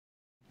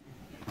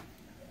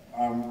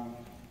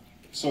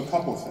So a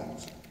couple of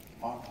things.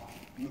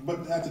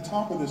 But at the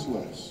top of this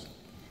list,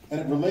 and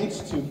it relates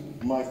to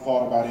my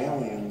thought about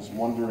aliens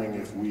wondering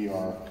if we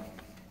are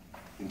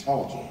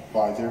intelligent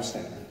by their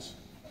standards,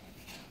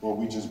 or are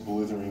we just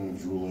blithering,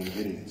 drooling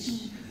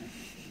idiots?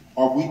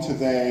 Are we to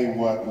they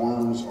what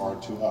worms are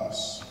to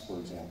us, for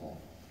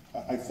example?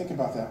 I think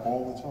about that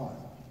all the time.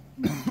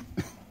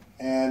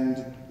 And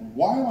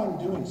while I'm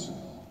doing so,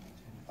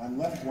 I'm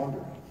left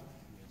wondering,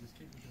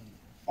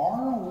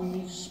 are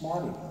we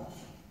smart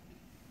enough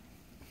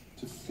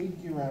to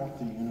figure out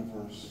the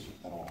universe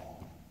at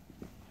all?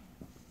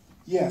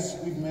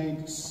 Yes, we've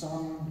made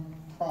some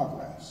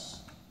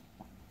progress.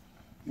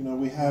 You know,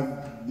 we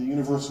have the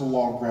universal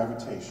law of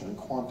gravitation and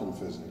quantum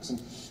physics,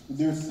 and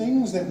there are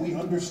things that we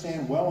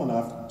understand well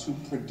enough to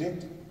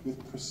predict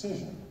with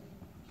precision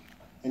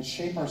and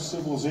shape our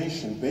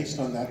civilization based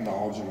on that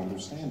knowledge and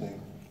understanding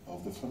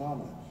of the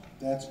phenomenon.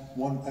 That's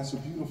a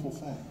beautiful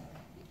thing.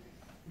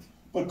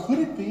 But could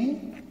it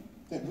be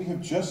that we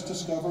have just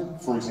discovered,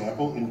 for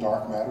example, in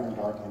dark matter and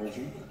dark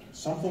energy,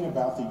 something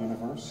about the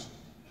universe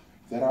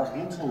that our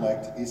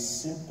intellect is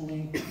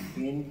simply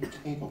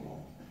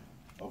incapable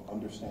of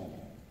understanding?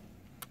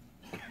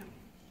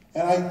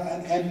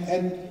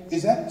 And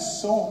is that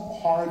so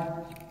hard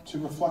to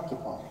reflect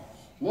upon?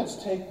 Let's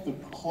take the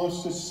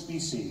closest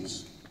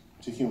species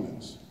to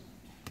humans,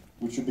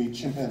 which would be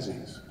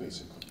chimpanzees,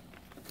 basically.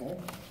 Okay?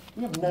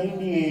 We have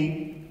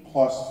 98+%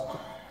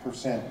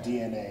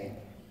 DNA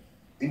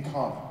in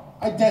common,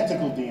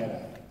 identical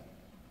DNA.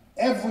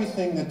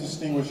 Everything that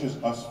distinguishes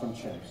us from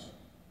chimps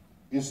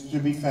is to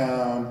be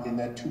found in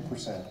that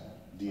 2%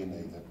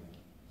 DNA.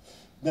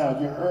 Now,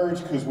 your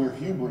urge, because we're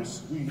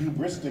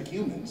hubristic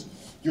humans,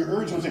 your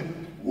urge will say,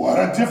 what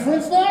a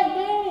difference that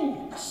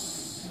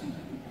makes!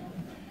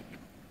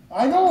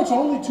 I know it's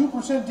only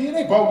 2%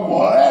 DNA, but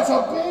what? That's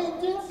a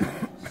big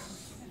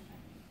difference.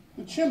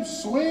 The chimp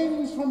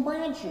swings from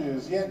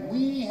branches, yet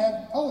we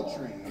have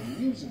poetry and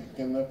music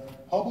and the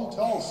Hubble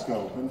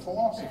telescope and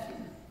philosophy.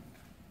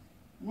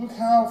 Look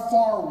how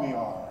far we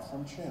are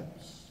from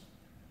chimps.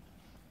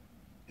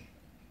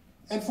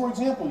 And for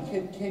example,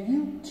 can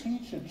you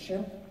teach a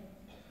chimp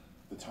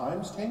the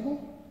times table,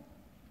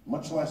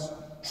 much less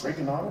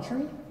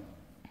trigonometry?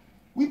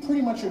 We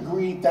pretty much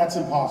agree that's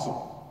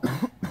impossible.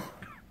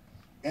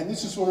 And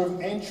this is sort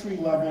of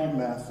entry-level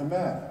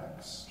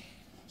mathematics.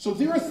 So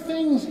there are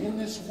things in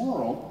this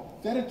world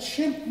that a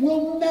chimp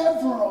will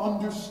never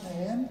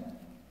understand,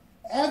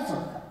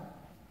 ever.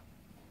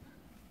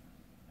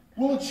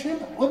 Will a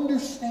chimp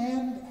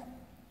understand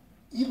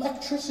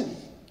electricity?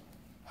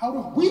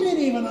 We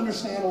didn't even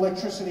understand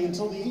electricity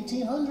until the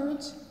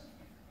 1800s.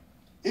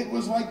 It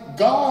was like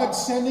God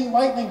sending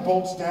lightning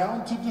bolts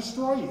down to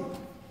destroy you.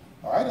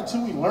 All right,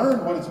 until we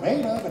learned what it's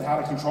made of and how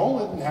to control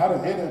it and how to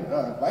hit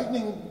a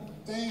lightning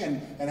thing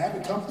and have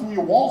it come through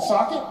your wall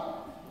socket.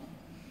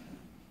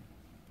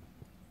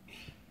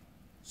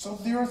 So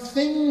there are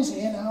things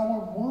in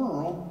our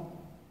world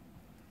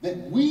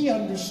that we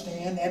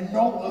understand and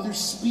no other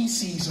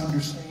species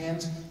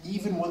understands,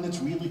 even one that's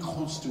really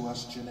close to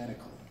us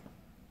genetically.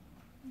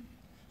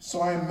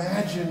 So I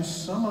imagine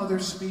some other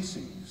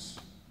species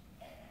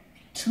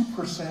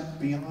 2%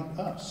 beyond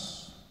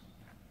us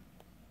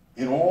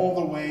in all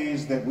the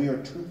ways that we are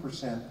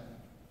 2%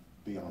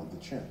 beyond the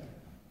chimp.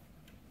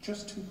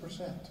 Just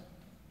 2%.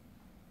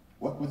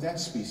 What would that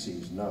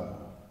species know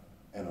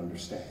and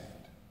understand?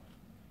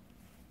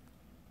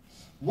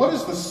 What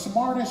does the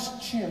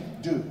smartest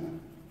chimp do?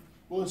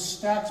 Well, it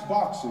stacks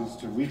boxes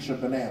to reach a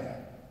banana.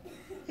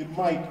 It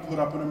might put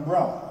up an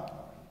umbrella.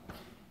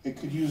 It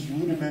could use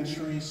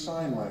rudimentary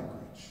sign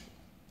language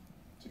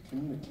to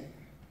communicate.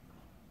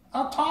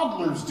 Our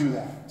toddlers do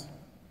that.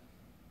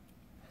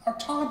 Our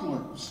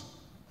toddlers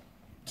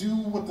do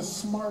what the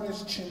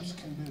smartest chimps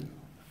can do.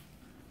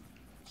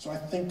 So I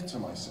think to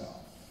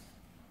myself,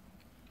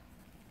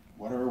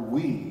 what are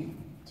we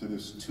to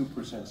this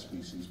 2%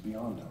 species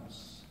beyond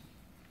us?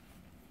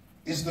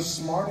 Is the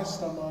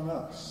smartest among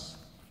us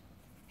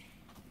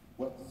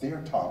what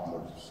their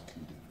toddlers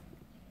can do?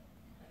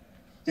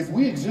 If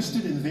we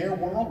existed in their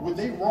world, would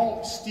they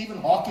roll Stephen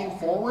Hawking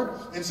forward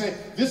and say,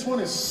 this one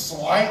is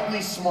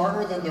slightly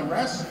smarter than the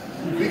rest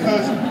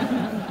because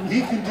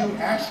he can do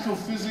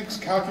astrophysics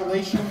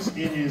calculations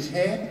in his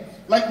head?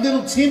 Like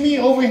little Timmy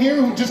over here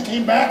who just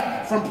came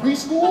back from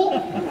preschool?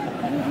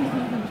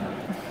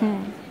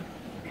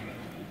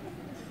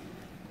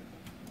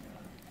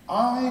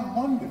 I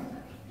wonder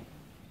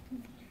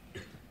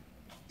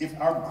if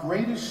our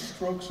greatest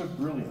strokes of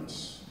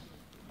brilliance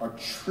are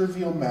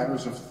trivial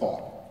matters of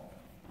thought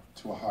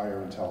to a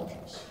higher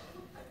intelligence.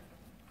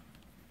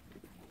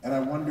 And I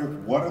wonder,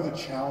 what are the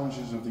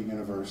challenges of the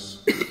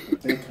universe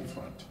that they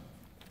confront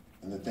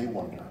and that they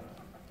wonder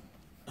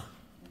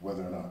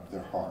whether or not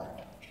they're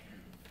hard?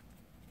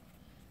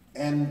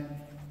 And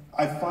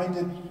I find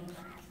it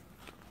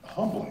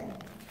humbling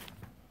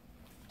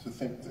to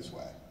think this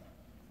way.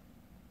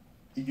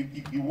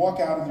 You walk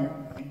out of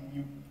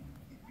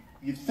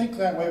you think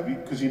that way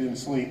because you didn't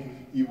sleep.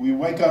 You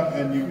wake up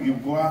and you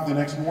go out the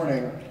next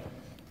morning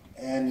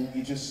and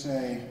you just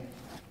say,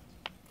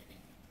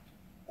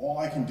 all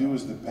I can do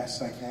is the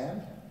best I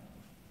can,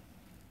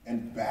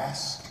 and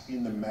bask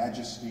in the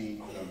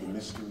majesty of the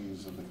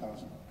mysteries of the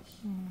cosmos,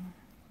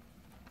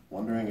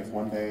 wondering if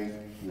one day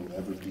you'll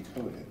ever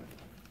decode it.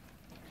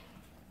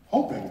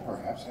 Hoping,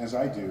 perhaps, as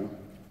I do,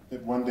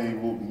 that one day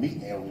we'll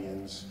meet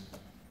aliens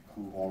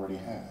who already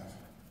have.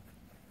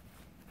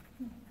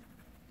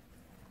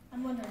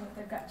 I'm wondering if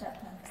they've got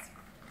jetpacks.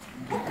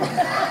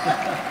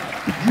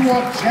 You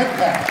want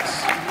jetpacks?